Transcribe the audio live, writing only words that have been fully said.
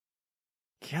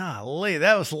Golly,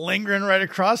 that was lingering right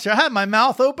across there. I had my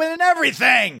mouth open and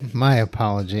everything. My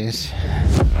apologies.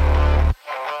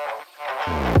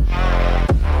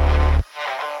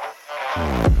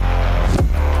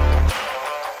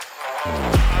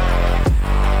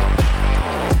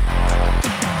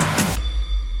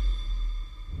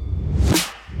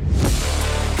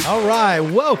 All right,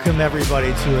 welcome everybody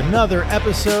to another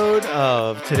episode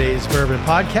of today's Bourbon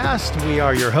Podcast. We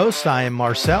are your hosts. I am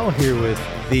Marcel here with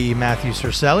the Matthew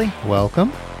Cercelli.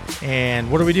 Welcome.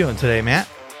 And what are we doing today, Matt?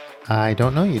 I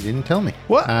don't know. You didn't tell me.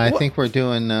 What? I think we're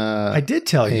doing I did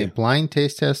tell a you. blind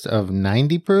taste test of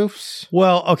 90 proofs.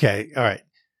 Well, okay. All right.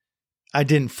 I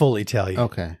didn't fully tell you.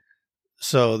 Okay.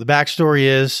 So the backstory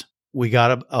is we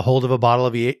got a hold of a bottle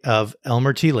of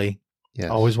Elmer T. Lee. Yes.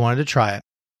 Always wanted to try it.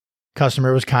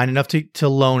 Customer was kind enough to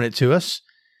loan it to us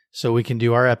so we can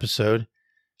do our episode.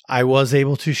 I was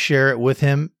able to share it with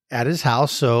him at his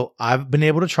house, so I've been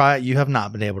able to try it. You have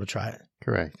not been able to try it.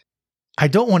 Correct. I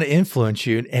don't want to influence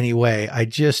you in any way.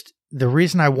 The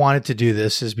reason I wanted to do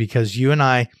this is because you and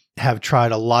I have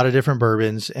tried a lot of different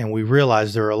bourbons and we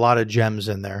realized there are a lot of gems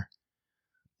in there.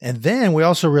 And then we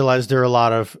also realized there are a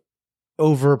lot of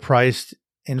overpriced,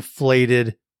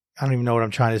 inflated, I don't even know what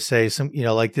I'm trying to say.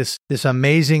 Like this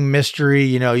amazing mystery,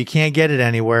 you can't get it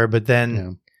anywhere, but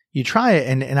then you try it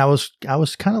and I was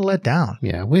kind of let down.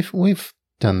 Yeah, we've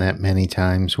done that many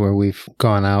times where we've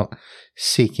gone out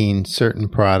seeking certain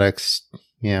products,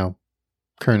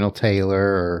 Colonel Taylor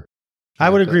or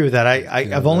I would agree with that.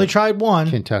 I've only tried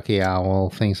one. Kentucky Owl,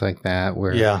 things like that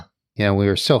where we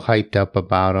were so hyped up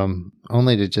about them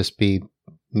only to just be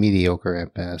mediocre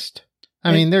at best.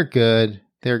 I mean, they're good.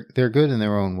 They're good in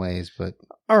their own ways, but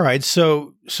all right.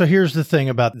 So here's the thing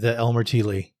about the Elmer T.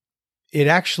 Lee. It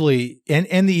actually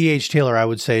and the E.H. Taylor, I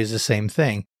would say, is the same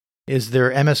thing. Is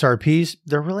their MSRPs?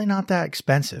 They're really not that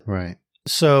expensive, right?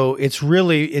 So it's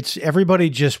everybody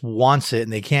just wants it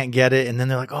and they can't get it, and then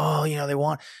they're like, oh, they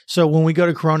want. So when we go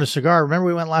to Corona Cigar, remember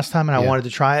we went last time and I wanted to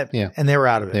try it, and they were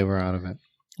out of it. They were out of it.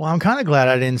 Well, I'm kind of glad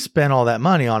I didn't spend all that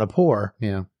money on a pour.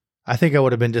 Yeah, I think I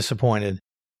would have been disappointed.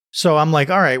 So I'm like,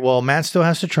 all right, well, Matt still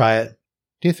has to try it.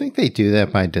 Do you think they do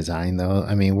that by design, though?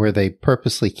 I mean, where they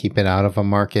purposely keep it out of a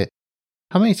market?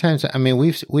 How many times? I mean,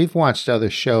 we've watched other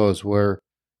shows where,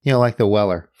 like the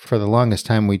Weller. For the longest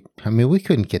time, we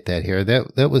couldn't get that here.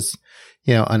 That was,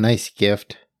 a nice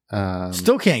gift.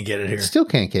 Still can't get it here. Still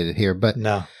can't get it here. But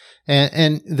no.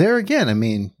 And there again, I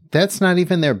mean, that's not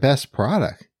even their best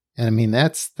product. And I mean,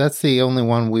 that's the only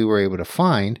one we were able to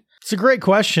find. It's a great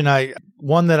question.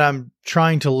 One that I'm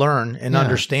trying to learn and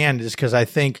understand is because I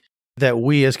think that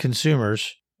we as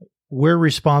consumers, we're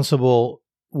responsible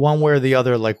one way or the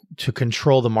other, like to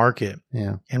control the market.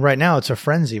 Yeah. And right now it's a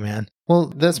frenzy, man.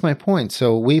 Well, that's my point.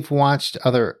 So we've watched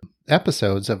other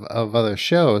episodes of other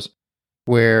shows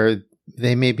where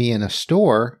they may be in a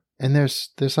store and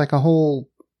there's like a whole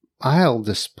aisle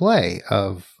display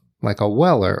of like a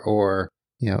Weller or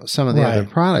some of the other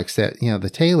products that, the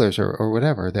Taylors or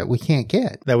whatever that we can't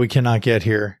get. That we cannot get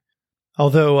here.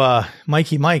 Although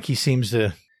Mikey Mike, he seems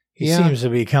to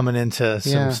be coming into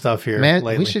some stuff here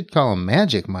lately. We should call him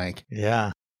Magic Mike.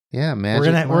 Yeah. Yeah,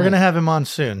 Magic Mike. We're gonna have him on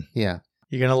soon. Yeah.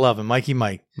 You're going to love him, Mikey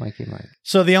Mike. Mikey Mike.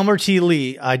 So the Elmer T.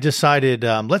 Lee, I decided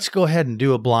let's go ahead and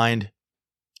do a blind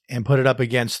and put it up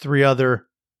against three other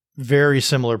very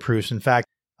similar proofs. In fact,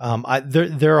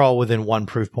 they're all within one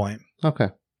proof point. Okay.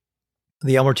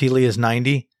 The Elmer T. Lee is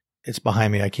 90. It's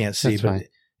behind me. I can't see, That's but fine.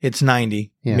 It's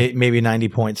 90, maybe 90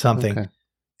 point something. Okay.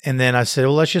 And then I said,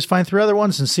 well, let's just find three other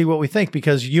ones and see what we think,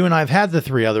 because you and I have had the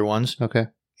three other ones. Okay.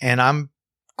 And I'm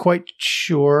quite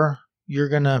sure you're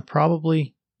going to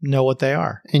probably know what they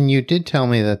are. And you did tell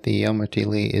me that the Elmer T.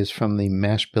 Lee is from the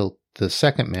mash bill, the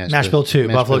second mash bill. Mash bill 2,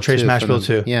 Buffalo Trace Mash bill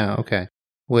 2. Yeah, okay.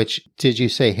 Which, did you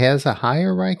say has a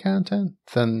higher rye content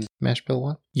than mash bill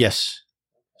 1? Yes.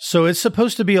 So it's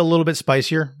supposed to be a little bit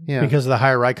spicier because of the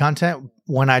higher rye content.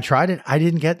 When I tried it, I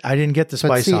didn't get the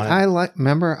spice on it. I like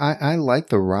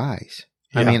the ryes.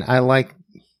 Yeah. I mean, I like,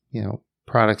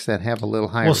 products that have a little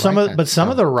higher rye content. Some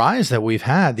of the ryes that we've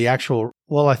had, I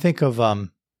think of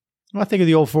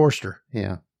the Old Forester.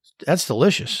 Yeah. That's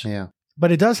delicious. Yeah.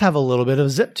 But it does have a little bit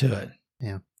of zip to it.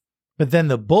 Yeah. But then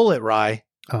the Bullet rye,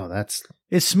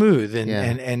 it's smooth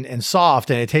and soft,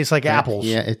 and it tastes like apples.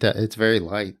 Yeah, it's very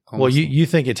light. Almost. Well, you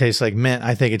think it tastes like mint.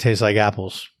 I think it tastes like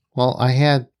apples. Well, I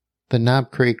had the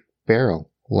Knob Creek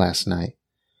Barrel last night,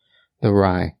 the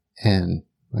rye, and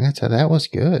that was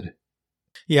good.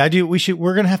 Yeah, I do.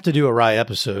 We're going to have to do a rye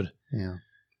episode. Yeah.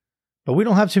 But we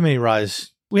don't have too many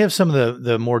ryes. We have some of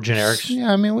the more generics.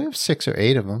 Yeah, I mean, we have 6 or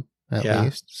 8 of them at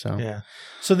least. So yeah.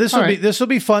 So this will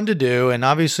be fun to do, and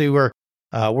obviously we're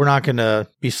We're not going to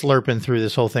be slurping through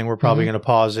this whole thing. We're probably going to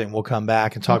pause it and we'll come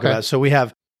back and talk about it. So we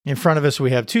have in front of us,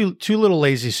 we have two little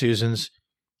Lazy Susans,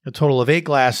 a total of 8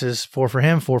 glasses, 4 for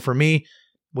him, 4 for me.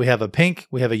 We have a pink,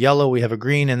 we have a yellow, we have a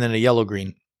green, and then a yellow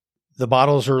green. The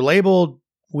bottles are labeled.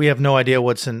 We have no idea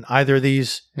what's in either of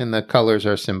these. And the colors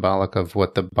are symbolic of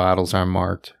what the bottles are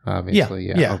marked, obviously.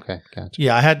 Yeah. Okay, gotcha.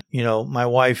 Yeah, I had, my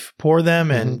wife pour them,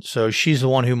 and so she's the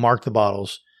one who marked the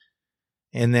bottles.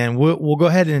 And then we'll go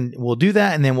ahead and we'll do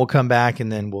that, and then we'll come back,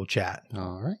 and then we'll chat.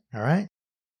 All right.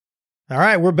 All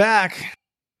right, we're back.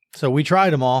 So we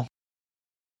tried them all.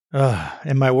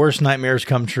 And my worst nightmares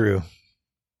come true.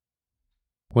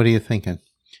 What are you thinking?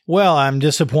 Well, I'm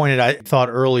disappointed. I thought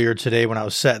earlier today when I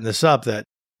was setting this up that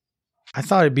I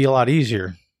thought it'd be a lot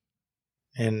easier.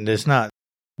 And it's not.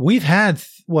 You've had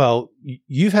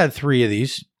 3 of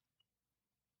these.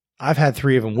 I've had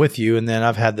 3 of them with you, and then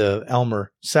I've had the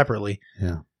Elmer separately.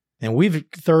 Yeah. And we've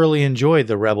thoroughly enjoyed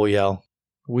the Rebel Yell.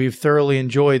 We've thoroughly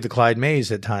enjoyed the Clyde Mays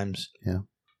at times. Yeah.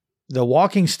 The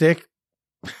walking stick,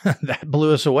 that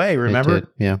blew us away, remember? It did,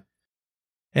 yeah.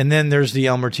 And then there's the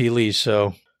Elmer T. Lee.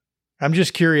 So I'm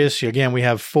just curious. Again, we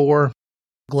have 4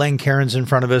 Glencairns in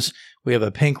front of us. We have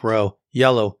a pink row,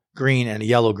 yellow, green, and a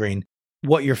yellow green.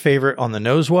 What your favorite on the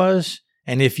nose was,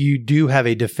 and if you do have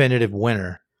a definitive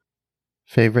winner.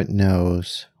 Favorite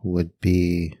nose would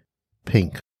be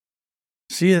pink.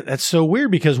 See, that's so weird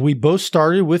because we both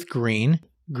started with green,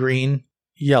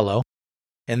 yellow.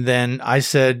 And then I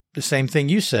said the same thing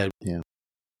you said. Yeah.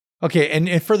 Okay,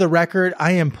 and for the record,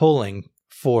 I am pulling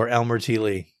for Elmer T.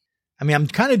 Lee. I mean, I'm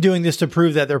kind of doing this to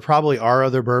prove that there probably are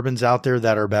other bourbons out there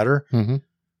that are better,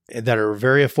 that are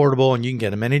very affordable, and you can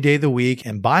get them any day of the week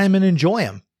and buy them and enjoy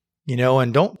them,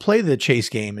 and don't play the chase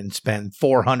game and spend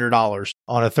 $400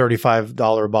 on a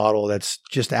 $35 bottle that's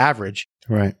just average.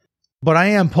 Right. But I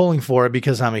am pulling for it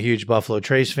because I'm a huge Buffalo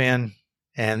Trace fan,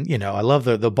 and, I love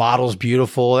the bottle's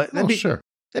beautiful. Sure.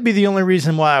 That'd be the only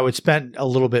reason why I would spend a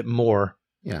little bit more.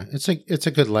 Yeah, it's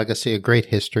a good legacy, a great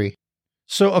history.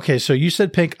 So, okay, so you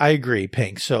said pink. I agree,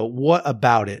 pink. So what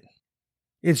about it?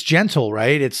 It's gentle,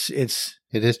 right? It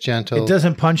is gentle. It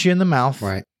doesn't punch you in the mouth.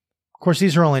 Right. Of course,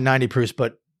 these are only 90 proofs,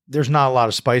 but there's not a lot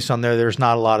of spice on there. There's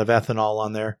not a lot of ethanol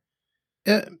on there.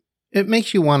 It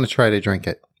makes you want to try to drink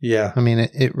it. Yeah. I mean,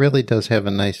 it really does have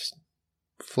a nice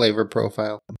flavor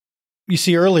profile. You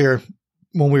see, earlier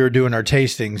when we were doing our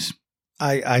tastings,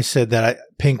 I said that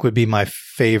pink would be my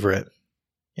favorite.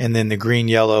 And then the green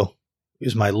yellow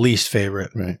is my least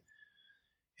favorite. Right.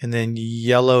 And then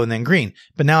yellow and then green.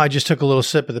 But now I just took a little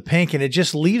sip of the pink and it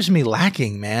just leaves me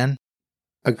lacking, man.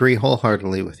 Agree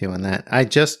wholeheartedly with you on that. I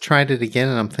just tried it again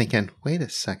and I'm thinking, wait a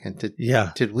second.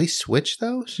 Did we switch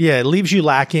those? Yeah, it leaves you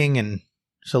lacking. And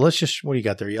so what do you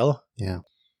got there? Yellow? Yeah.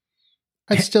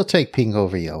 I'd still take pink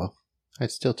over yellow.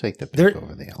 I'd still take the pink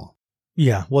over the yellow.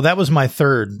 Yeah. Well, that was my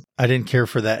third. I didn't care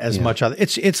for that as much.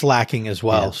 It's lacking as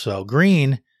well. Yeah. So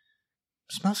green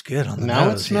smells good on the nose. Now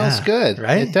it smells good.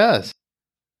 Right? It does.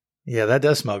 Yeah, that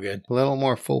does smell good. A little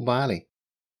more full body.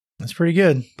 That's pretty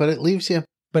good. But it leaves you.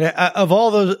 But of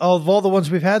all the ones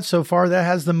we've had so far, that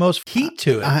has the most heat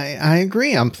to it. I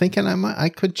agree. I'm thinking I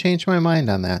could change my mind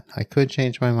on that. I could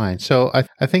change my mind. So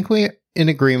I think we're in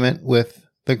agreement with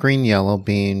the green yellow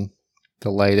being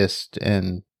the lightest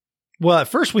and. Well, at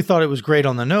first we thought it was great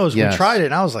on the nose. Yes. We tried it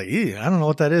and I was like, ew, I don't know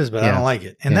what that is, but I don't like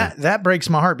it. And that breaks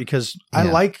my heart because I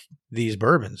like these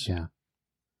bourbons. Yeah.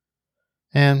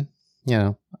 And,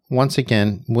 once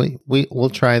again, we'll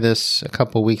try this a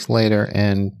couple weeks later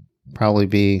and probably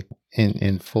be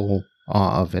in full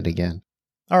awe of it again.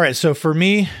 All right. So for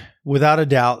me, without a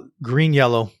doubt, green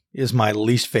yellow is my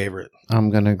least favorite. I'm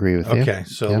going to agree with you. Okay.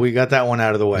 So we got that one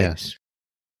out of the way. Yes.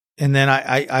 And then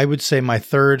I would say my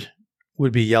third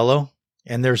would be yellow,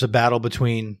 and there's a battle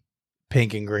between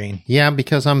pink and green. Yeah,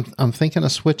 because I'm thinking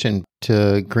of switching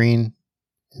to green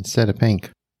instead of pink,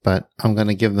 but I'm going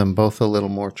to give them both a little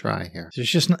more try here.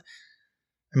 There's just not,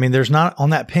 there's not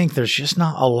on that pink. There's just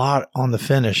not a lot on the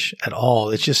finish at all.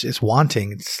 It's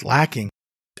wanting. It's lacking.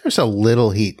 There's a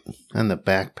little heat on the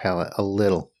back palate, a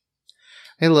little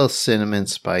cinnamon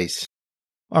spice.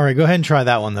 All right, go ahead and try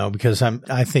that one though, because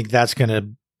I think that's going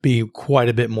to be quite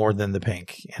a bit more than the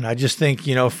pink. And I just think,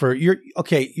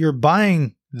 you're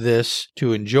buying this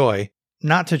to enjoy,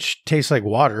 not to taste like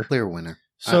water. Clear winner.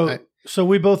 So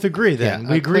we both agree then.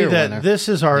 We agree that winner. This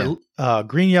is our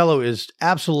green yellow is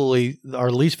absolutely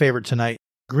our least favorite tonight.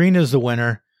 Green is the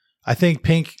winner. I think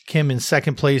pink came in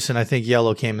second place and I think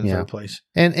yellow came in third place.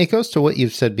 And it goes to what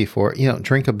you've said before,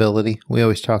 drinkability. We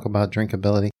always talk about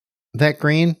drinkability. That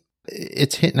green,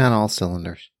 it's hitting on all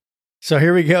cylinders. So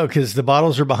here we go, because the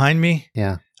bottles are behind me.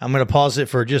 Yeah. I'm going to pause it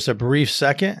for just a brief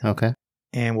second. Okay.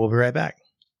 and we'll be right back.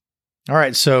 All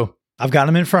right, so I've got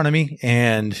them in front of me,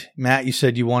 and Matt, you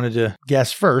said you wanted to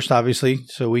guess first, obviously,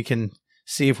 so we can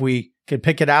see if we could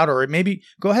pick it out, or maybe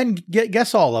go ahead and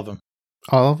guess all of them.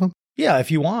 All of them? Yeah,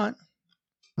 if you want.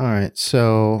 All right,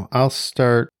 so I'll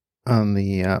start on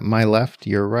the my left,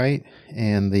 your right,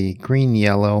 and the green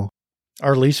yellow.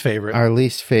 Our least favorite. Our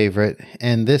least favorite.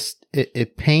 And this,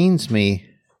 it pains me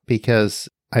because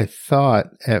at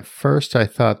first I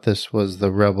thought this was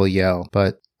the Rebel Yell,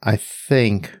 but I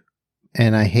think,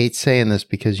 and I hate saying this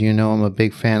because you know I'm a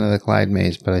big fan of the Clyde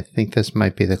Mays, but I think this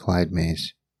might be the Clyde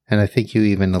Mays. And I think you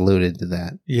even alluded to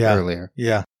that earlier.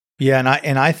 Yeah. Yeah,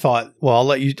 and I thought, well,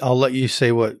 I'll let you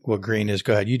say what green is.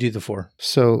 Go ahead. You do the 4.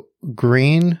 So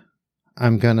green,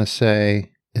 I'm going to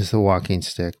say, is the walking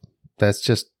stick. That's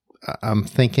just, I'm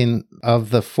thinking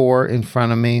of the 4 in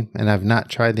front of me, and I've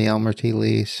not tried the Elmer T.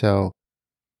 Lee,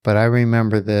 but I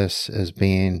remember this as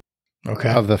being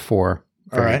of the 4.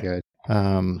 Very good.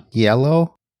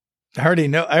 Yellow. I already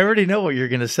know what you're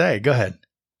going to say. Go ahead.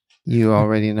 You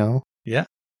already know? Yeah.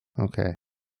 Okay.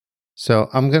 So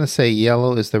I'm going to say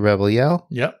yellow is the Rebel Yell.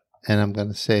 Yep. And I'm going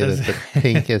to say that the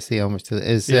pink is the Elmer T. Lee.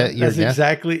 Is that your guess?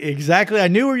 Exactly. I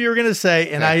knew what you were going to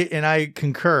say, and I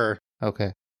concur.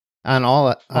 Okay. On all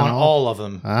of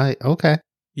them. Okay.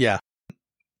 Yeah.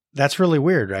 That's really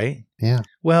weird, right? Yeah.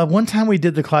 Well, one time we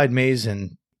did the Clyde Mays,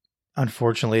 and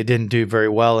unfortunately it didn't do very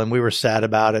well, and we were sad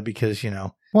about it because,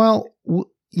 Well,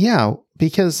 yeah,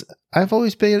 because I've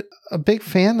always been a big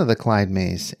fan of the Clyde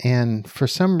Mays, and for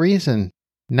some reason,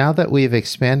 now that we've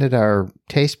expanded our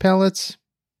taste palettes,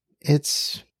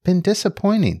 it's been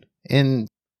disappointing in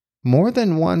more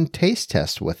than one taste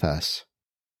test with us.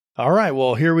 All right,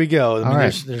 well, here we go. All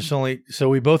right. There's only, so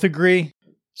we both agree.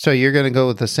 So you're going to go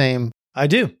with the same? I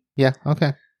do. Yeah,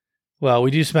 okay. Well,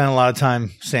 we do spend a lot of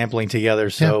time sampling together,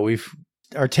 so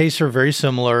our tastes are very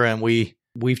similar, and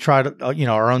we've tried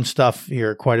our own stuff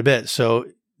here quite a bit. So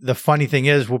the funny thing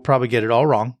is, we'll probably get it all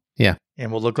wrong. Yeah.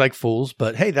 And we'll look like fools,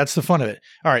 but hey, that's the fun of it.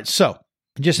 All right, so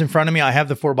just in front of me, I have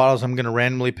the 4 bottles I'm going to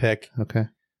randomly pick. Okay.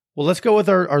 Well, let's go with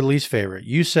our least favorite.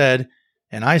 You said,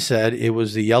 and I said it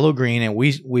was the yellow green, and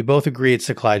we both agree it's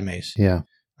the Clyde Mays. Yeah.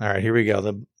 All right, here we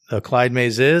go. The Clyde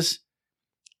Mays is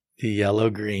the yellow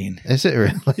green. Is it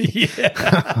really?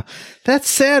 Yeah. That's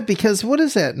sad because what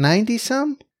is that,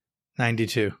 90-some?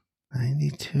 92.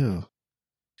 92.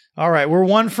 All right, we're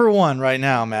 1 for 1 right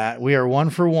now, Matt. We are 1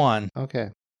 for 1.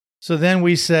 Okay. So then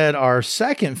we said our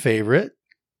second favorite.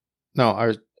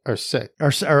 No, our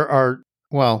sixth.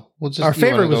 Well, we'll just. Our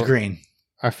favorite was green.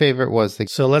 Our favorite was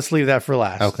So let's leave that for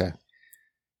last. Okay.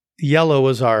 Yellow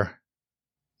was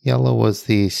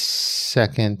the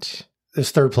second.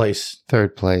 It's third place.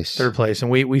 Third place.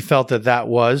 And we felt that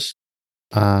was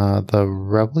the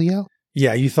Rebel Yell?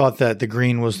 Yeah, you thought that the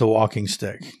green was the walking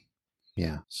stick.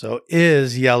 Yeah. So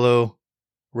is yellow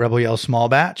Rebel Yell small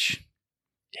batch?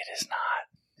 It is not.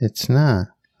 It's not.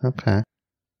 Okay.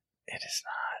 It is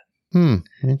not.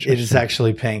 Interesting. It is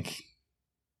actually pink.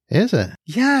 Is it?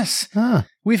 Yes. Huh.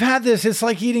 We've had this. It's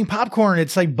like eating popcorn.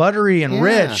 It's like buttery and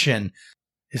rich. And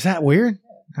is that weird?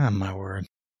 Oh, my word.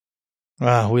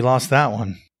 Wow, we lost that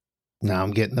one. Now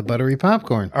I'm getting the buttery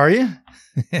popcorn. Are you?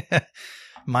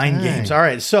 Mind games. All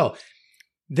right. So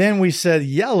then we said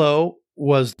yellow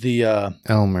was the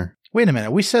Elmer. Wait a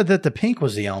minute. We said that the pink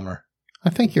was the Elmer. I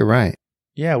think you're right.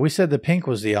 Yeah, we said the pink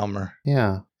was the Elmer.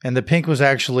 Yeah. And the pink was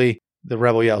actually the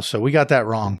Rebel Yell. So we got that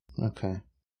wrong. Okay.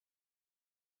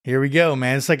 Here we go,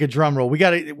 man. It's like a drum roll.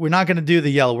 We're not going to do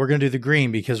the yellow. We're going to do the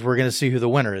green because we're going to see who the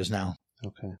winner is now.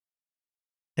 Okay.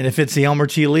 And if it's the Elmer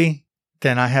T. Lee,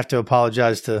 then I have to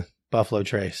apologize to Buffalo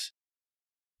Trace.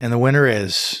 And the winner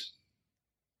is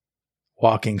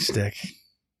Walking Stick.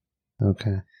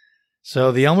 Okay.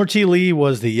 So the Elmer T. Lee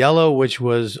was the yellow, which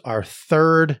was our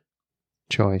third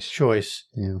choice.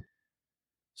 Yeah.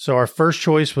 So our first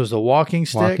choice was the Walking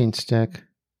Stick. Walking Stick.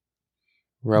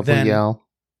 Rebel Yell.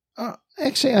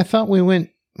 Actually, I thought we went,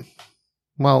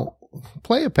 well,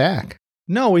 play it back.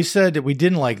 No, we said that we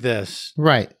didn't like this.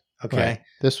 Right. Okay. Right.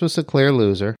 This was a clear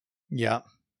loser. Yeah.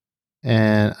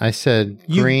 And I said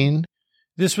green.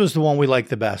 This was the one we liked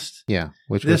the best. Yeah.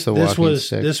 Which was the Walking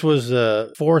Stick. This was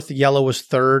the fourth. Yellow was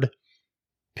third.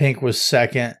 Pink was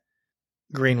second.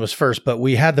 Green was first. But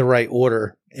we had the right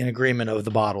order in agreement of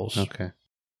the bottles. Okay.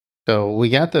 So we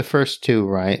got the first two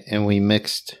right, and we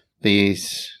mixed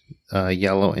these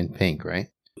yellow and pink, right?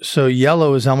 So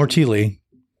yellow is Elmer T. Lee.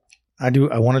 I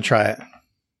want to try it.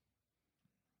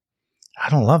 I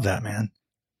don't love that, man.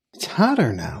 It's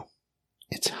hotter now.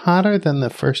 It's hotter than the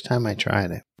first time I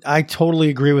tried it. I totally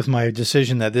agree with my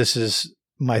decision that this is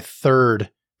my third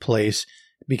place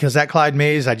because that Clyde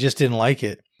Mays, I just didn't like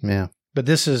it. Yeah. But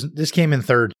this came in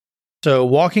third. So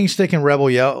Walking Stick and Rebel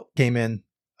Yell came in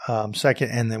second,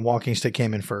 and then Walking Stick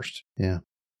came in first. Yeah.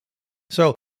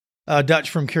 So Dutch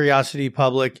from Curiosity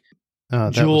Public,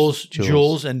 Jules,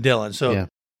 and Dylan. So, yeah.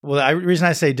 Well, the reason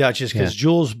I say Dutch is because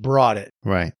Jules brought it.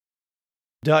 Right.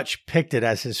 Dutch picked it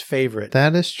as his favorite.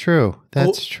 That is true.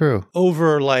 That's true.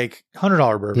 Over like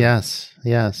 $100 bourbon. Yes.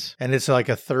 Yes. And it's like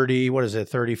a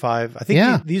 35? I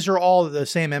think these are all the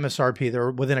same MSRP.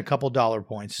 They're within a couple dollar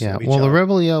points. Yeah. Well, the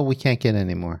Rebel Yell we can't get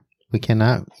anymore. We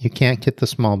cannot. You can't get the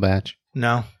small batch.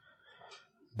 No.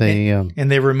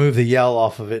 And they removed the Yell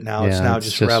off of it now. It's now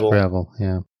just Rebel. Rebel,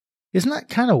 yeah. Isn't that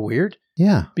kind of weird?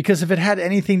 Yeah. Because if it had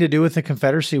anything to do with the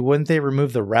Confederacy, wouldn't they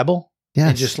remove the Rebel? Yes.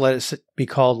 And just let it be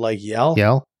called like Yell?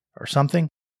 Yell? Or something?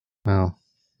 Well,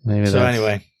 maybe so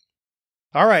anyway.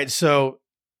 All right. So,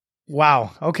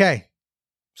 wow. Okay.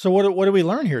 So what do we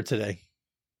learn here today?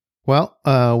 Well,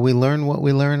 we learn what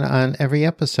we learn on every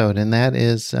episode, and that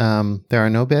is there are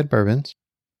no bad bourbons.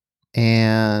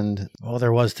 And well,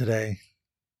 there was today.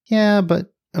 Yeah,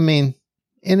 but I mean,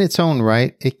 in its own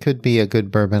right, it could be a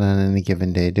good bourbon on any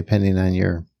given day, depending on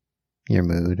your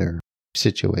mood or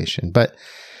situation. But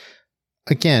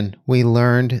again, we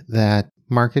learned that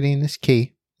marketing is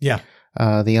key. Yeah.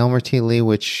 The Elmer T. Lee,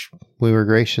 which we were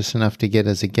gracious enough to get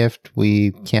as a gift,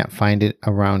 we can't find it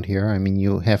around here. I mean,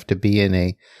 you have to be in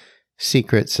a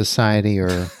secret society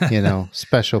or,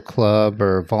 special club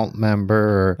or vault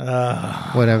member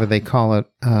or whatever they call it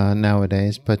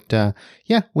nowadays. But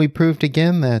we proved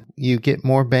again that you get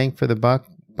more bang for the buck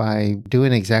by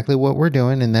doing exactly what we're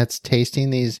doing, and that's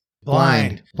tasting these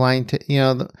blind.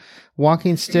 The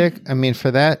Walking Stick. I mean,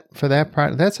 for that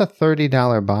product, that's a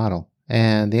 $30 bottle,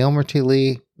 and the Elmer T.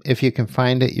 Lee, if you can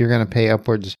find it, you're going to pay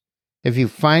upwards. If you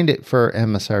find it for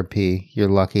MSRP, you're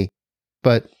lucky.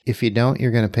 But if you don't,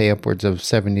 you're going to pay upwards of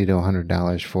 $70 to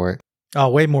 $100 for it. Oh,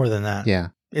 way more than that. Yeah.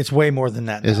 It's way more than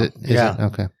that now. Is it? Yeah.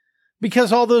 Okay.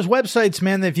 Because all those websites,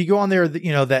 man, if you go on there,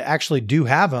 that actually do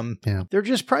have them, they're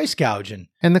just price gouging.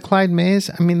 And the Clyde Mays,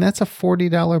 I mean, that's a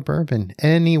 $40 bourbon.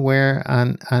 Anywhere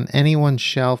on anyone's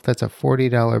shelf, that's a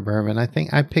 $40 bourbon. I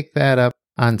think I picked that up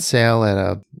on sale at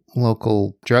a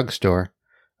local drugstore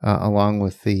along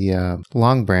with the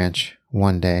Long Branch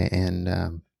one day.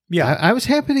 And I was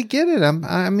happy to get it.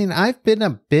 I've been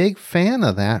a big fan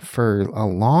of that for a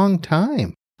long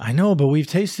time. I know, but we've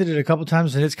tasted it a couple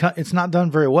times and it's not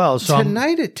done very well. So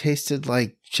tonight it tasted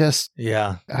like just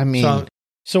I mean,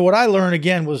 so what I learned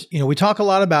again was we talk a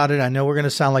lot about it. I know we're going to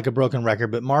sound like a broken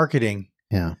record, but marketing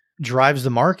drives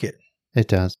the market. It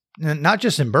does, and not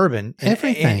just in bourbon,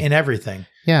 in everything.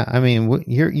 Yeah, I mean,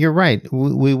 you're right.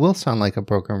 We will sound like a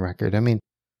broken record. I mean,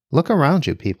 look around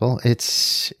you, people.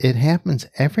 It happens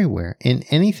everywhere in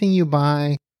anything you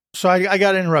buy. So I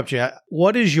got to interrupt you.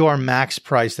 What is your max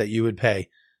price that you would pay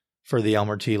for the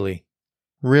Elmer T. Lee?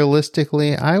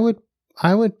 Realistically, I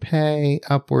would pay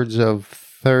upwards of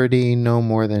 $30, no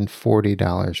more than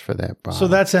 $40 for that bottle. So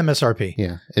that's MSRP.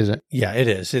 Yeah, is it? Yeah, it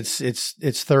is. It's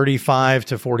 $35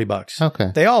 to $40.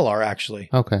 Okay, they all are actually.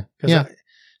 Okay, yeah.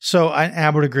 So I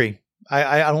would agree.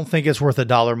 I don't think it's worth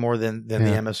 $1 more than the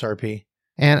MSRP.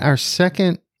 And our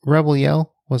second Rebel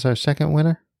Yell was our second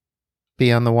winner.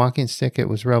 Beyond the Walking Stick, it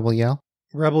was Rebel Yell.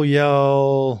 Rebel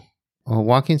Yell. Well,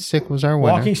 Walking Stick was our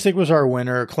winner. Walking Stick was our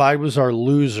winner. Clyde was our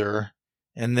loser.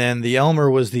 And then the Elmer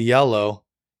was the yellow.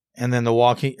 And then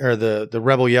the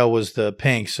Rebel Yell was the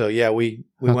pink. So yeah, we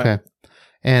went.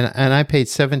 And I paid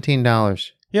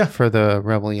 $17 for the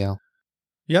Rebel Yell.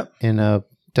 Yep. In a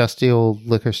dusty old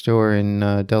liquor store in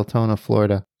Deltona,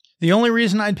 Florida. The only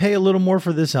reason I'd pay a little more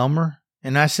for this Elmer,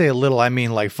 and I say a little, I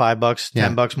mean like $5,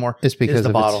 $10 more, it's because of the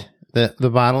bottle. The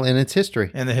bottle and its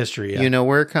history. And the history, yeah. You know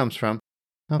where it comes from.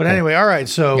 Okay. But anyway, all right.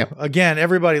 So again,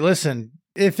 everybody listen,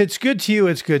 if it's good to you,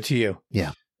 it's good to you.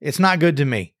 Yeah. It's not good to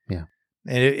me. Yeah.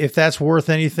 And if that's worth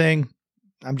anything,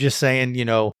 I'm just saying,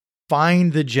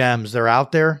 find the gems. They're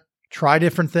out there. Try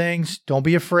different things. Don't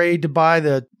be afraid to buy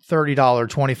the $30,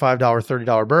 $25,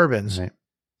 $30 bourbons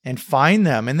and find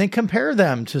them and then compare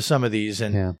them to some of these.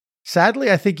 And sadly,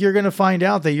 I think you're going to find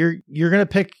out that you're going to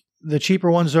pick the cheaper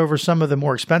ones over some of the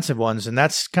more expensive ones. And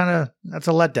that's a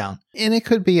letdown. And it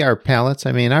could be our palates.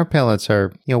 I mean, our palates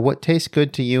are, what tastes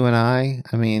good to you and I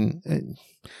mean,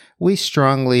 we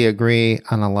strongly agree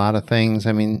on a lot of things.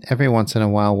 I mean, every once in a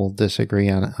while we'll disagree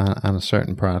on a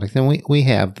certain product. And we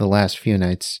have the last few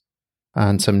nights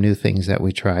on some new things that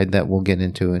we tried that we'll get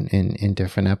into in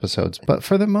different episodes. But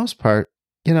for the most part,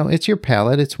 it's your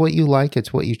palate. It's what you like.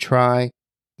 It's what you try.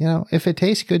 If it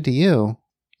tastes good to you,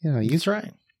 That's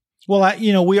right. Well,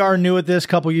 we are new at this,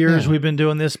 couple years we've been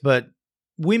doing this, but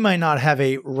we might not have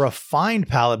a refined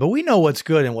palate, but we know what's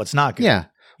good and what's not good. Yeah.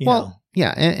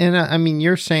 Yeah. And I mean,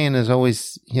 your saying is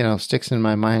always, sticks in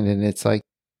my mind. And it's like,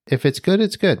 if it's good,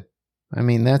 it's good. I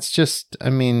mean, that's just,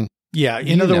 yeah.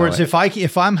 In other words,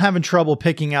 if I'm having trouble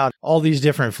picking out all these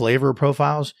different flavor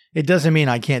profiles, it doesn't mean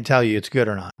I can't tell you it's good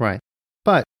or not. Right.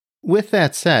 But with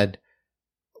that said,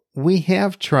 we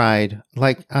have tried,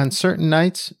 like on certain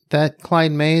nights, that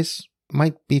Clyde Mays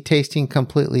might be tasting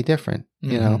completely different,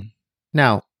 you know.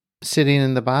 Now, sitting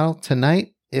in the bottle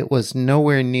tonight, it was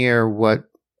nowhere near what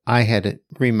I had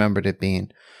remembered it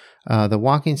being. The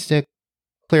Walking Stick,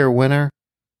 clear winner.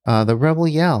 The Rebel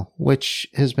Yell, which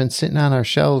has been sitting on our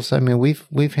shelves. I mean,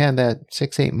 we've had that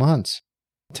 6-8 months.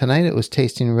 Tonight it was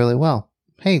tasting really well.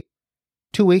 Hey,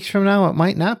 2 weeks from now, it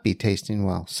might not be tasting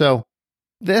well. So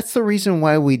that's the reason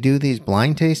why we do these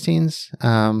blind tastings.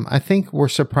 I think we're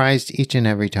surprised each and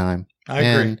every time. I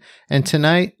agree. And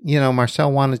tonight,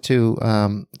 Marcel wanted to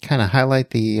kind of highlight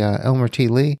the Elmer T.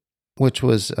 Lee, which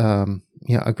was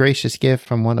a gracious gift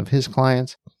from one of his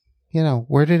clients.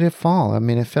 Where did it fall? I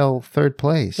mean, it fell third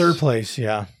place. Third place,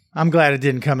 yeah. I'm glad it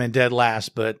didn't come in dead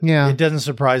last, but it doesn't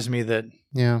surprise me that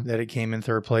it came in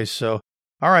third place. So,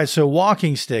 all right, so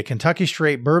Walking Stick, Kentucky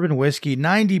Straight Bourbon Whiskey,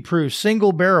 90 proof,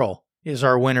 single barrel is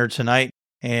our winner tonight.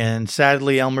 And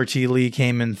sadly, Elmer T. Lee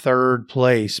came in third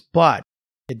place, but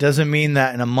it doesn't mean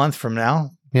that in a month from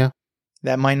now,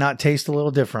 that might not taste a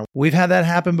little different. We've had that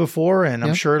happen before, and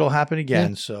I'm sure it'll happen again.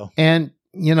 Yeah. So, and,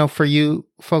 for you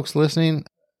folks listening,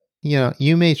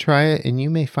 you may try it and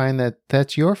you may find that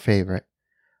that's your favorite.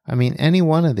 I mean, any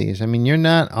one of these. I mean, you're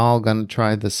not all going to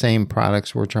try the same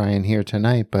products we're trying here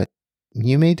tonight, but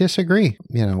you may disagree,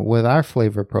 with our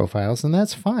flavor profiles, and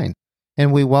that's fine.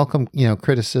 And we welcome,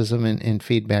 criticism and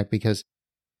feedback, because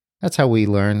that's how we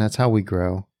learn. That's how we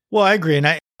grow. Well, I agree. And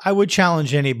I would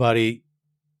challenge anybody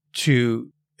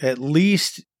to at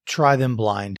least try them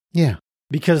blind. Yeah.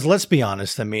 Because let's be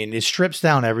honest, I mean, it strips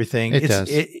down everything. It does.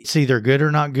 It's either good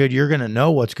or not good. You're going to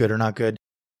know what's good or not good.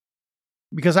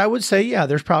 Because I would say,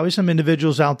 there's probably some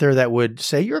individuals out there that would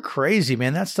say, you're crazy,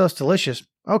 man. That stuff's delicious.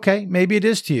 Okay, maybe it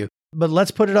is to you. But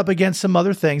let's put it up against some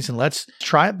other things and let's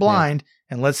try it blind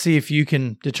and let's see if you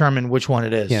can determine which one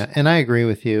it is. Yeah, and I agree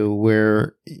with you.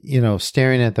 We're,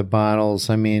 staring at the bottles.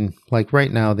 I mean, like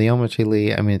right now, the Elmer T.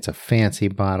 Lee, I mean, it's a fancy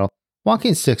bottle.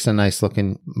 Walking Stick's a nice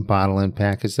looking bottle and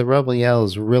package. The Rebel Yell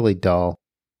is really dull.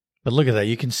 But look at that.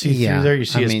 You can see through there. You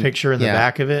see his picture in the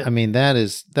back of it. I mean,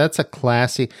 that's a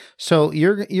classy. So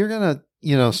you're going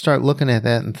to, start looking at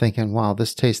that and thinking, wow,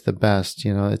 this tastes the best.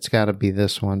 It's got to be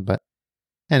this one. But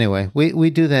anyway, we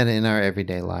do that in our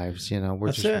everyday lives.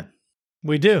 That's it.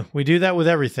 We do. We do that with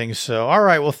everything. So, all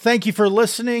right. Well, thank you for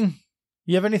listening.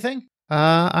 You have anything?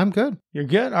 I'm good. You're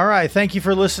good? All right. Thank you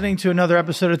for listening to another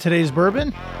episode of Today's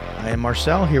Bourbon. I am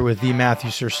Marcel here with the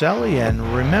Matthew Cercelli. And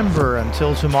remember,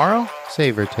 until tomorrow,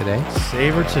 savor today.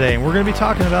 Savor today. And we're going to be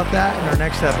talking about that in our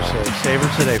next episode. Savor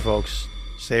today, folks.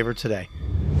 Savor today.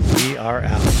 We are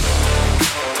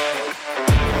out.